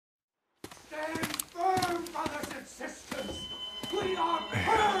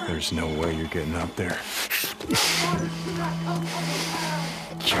There's no way you're getting up there.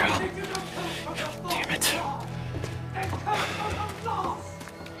 God damn it.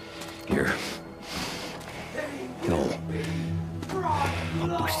 Here. No.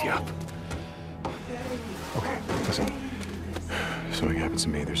 I'll boost you up. Okay, listen. If something happens to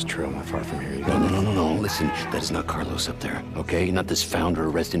me, there's a trail not far from here. No. Listen, that is not Carlos up there, okay? Not this founder,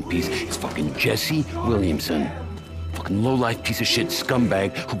 rest in peace. It's fucking Jesse Williamson. Fucking low-life piece of shit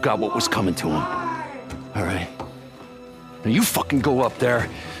scumbag who got what was coming to him. All right? Now you fucking go up there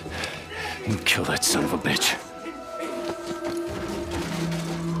and kill that son of a bitch.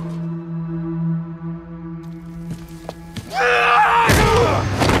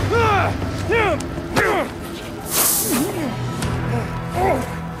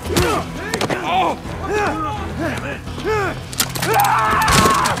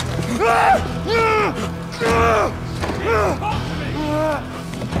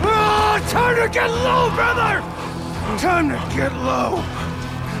 Time to get low, brother! Time to get low.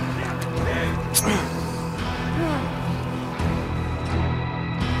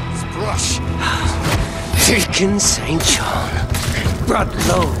 Brush. Deacon St. Brought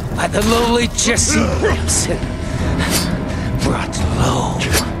low by the lowly Jesse Williamson. Brought low.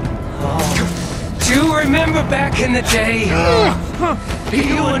 Oh. Do you remember back in the day?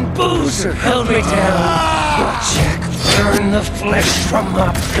 You and Boozer held me down. While Jack burned the flesh from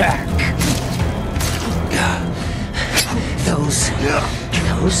my back.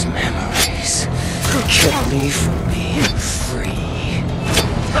 Those memories kept me from being free.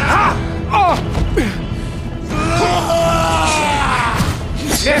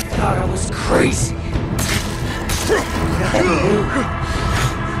 Jeff thought I was crazy.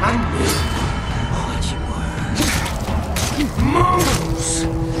 I knew what you were. Moons!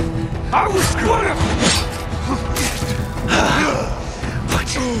 I was one of them!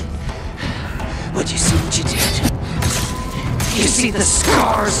 But you see what you did? You see the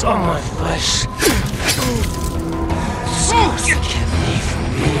scars on my flesh? Scars that kept me from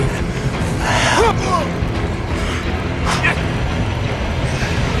being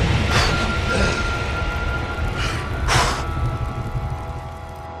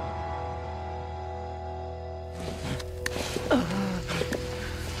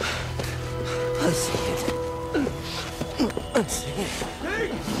I see it. I see it. Hey!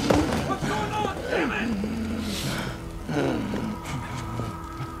 What's going on? Damn it!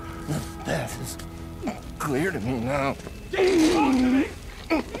 The path is clear to me now. Talk to me!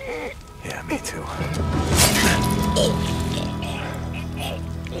 Yeah, me too.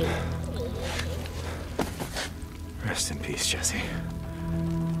 Rest in peace, Jesse.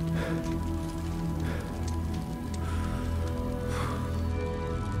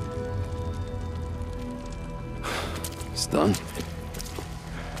 It's done?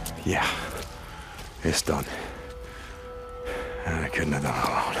 Yeah, it's done. And I couldn't have done it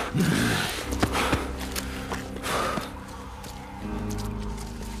alone.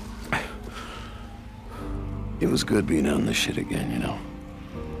 It was good being out in this shit again, you know?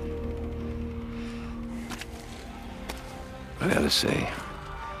 I gotta say,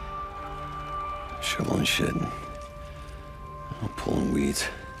 shoveling shit and pulling weeds.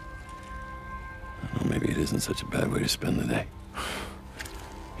 Well, maybe it isn't such a bad way to spend the day.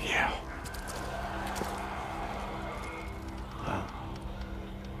 Yeah. Wow.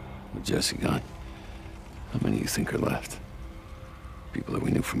 With Jesse gone, how many do you think are left? People that we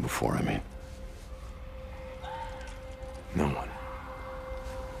knew from before, I mean. No one.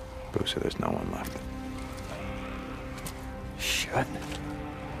 Boozer, there's no one left. Shit.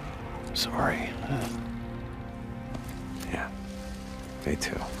 Sorry. Yeah. Me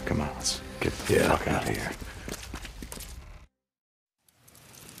too. Come on, let's get the fuck out of here.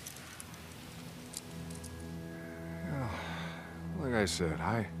 Like I said,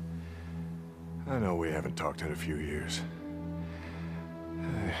 I know we haven't talked in a few years.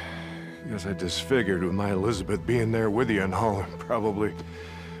 I guess I just figured with my Elizabeth being there with you and all, probably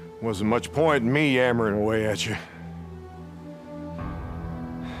wasn't much point in me yammering away at you.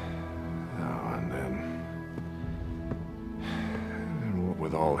 Oh, and then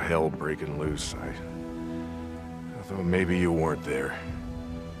with all hell breaking loose, I thought maybe you weren't there.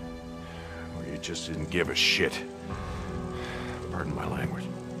 Or you just didn't give a shit. Pardon my language.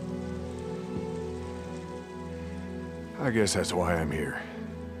 I guess that's why I'm here.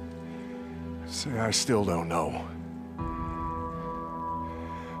 Say, I still don't know.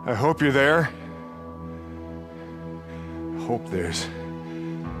 I hope you're there. Hope there's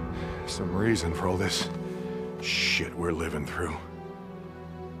some reason for all this shit we're living through.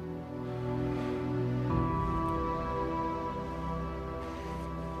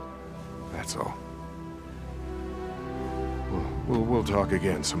 that's all. We'll talk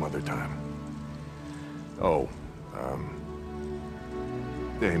again some other time. Oh,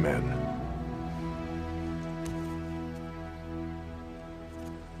 amen.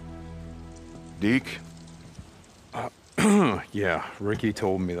 Deke? Yeah, Ricky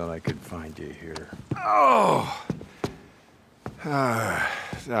told me that I could find you here. Oh!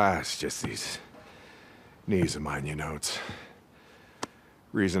 It's just these knees of mine, you know. It's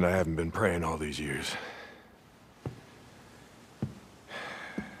reason I haven't been praying all these years.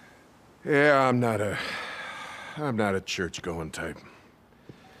 Yeah, I'm not a church-going type.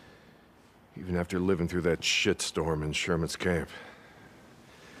 Even after living through that shitstorm in Sherman's camp.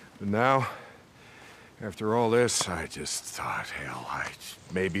 But now, after all this, I just thought, hell,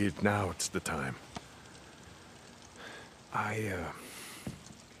 maybe now it's the time. I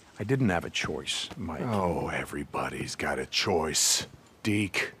didn't have a choice, Mike. Oh, everybody's got a choice,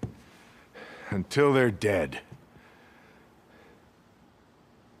 Deke. Until they're dead.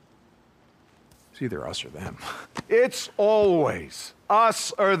 It's either us or them. It's always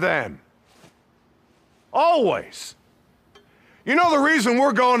us or them. Always. You know the reason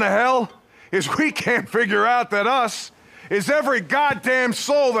we're going to hell? Is we can't figure out that us is every goddamn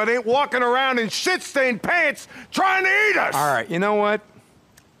soul that ain't walking around in shit-stained pants trying to eat us! All right, you know what?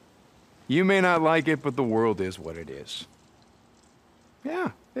 You may not like it, but the world is what it is.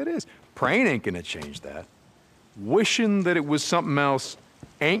 Yeah, it is. Praying ain't gonna change that. Wishing that it was something else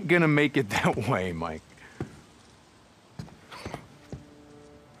ain't gonna make it that way, Mike.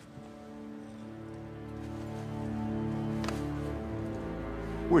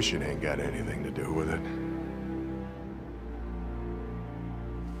 Wishing ain't got anything to do with it.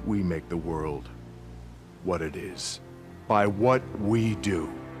 We make the world what it is by what we do.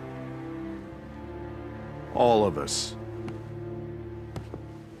 All of us.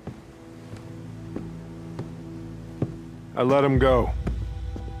 I let him go.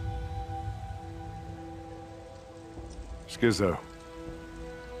 Skizzo.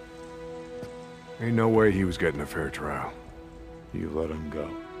 Ain't no way he was getting a fair trial. You let him go.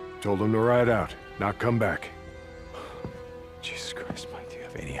 Told him to ride out, not come back. Jesus Christ, Mike, do you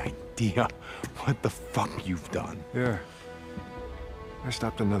have any idea what the fuck you've done? Yeah. I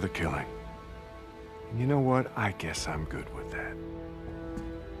stopped another killing. And you know what? I guess I'm good with that.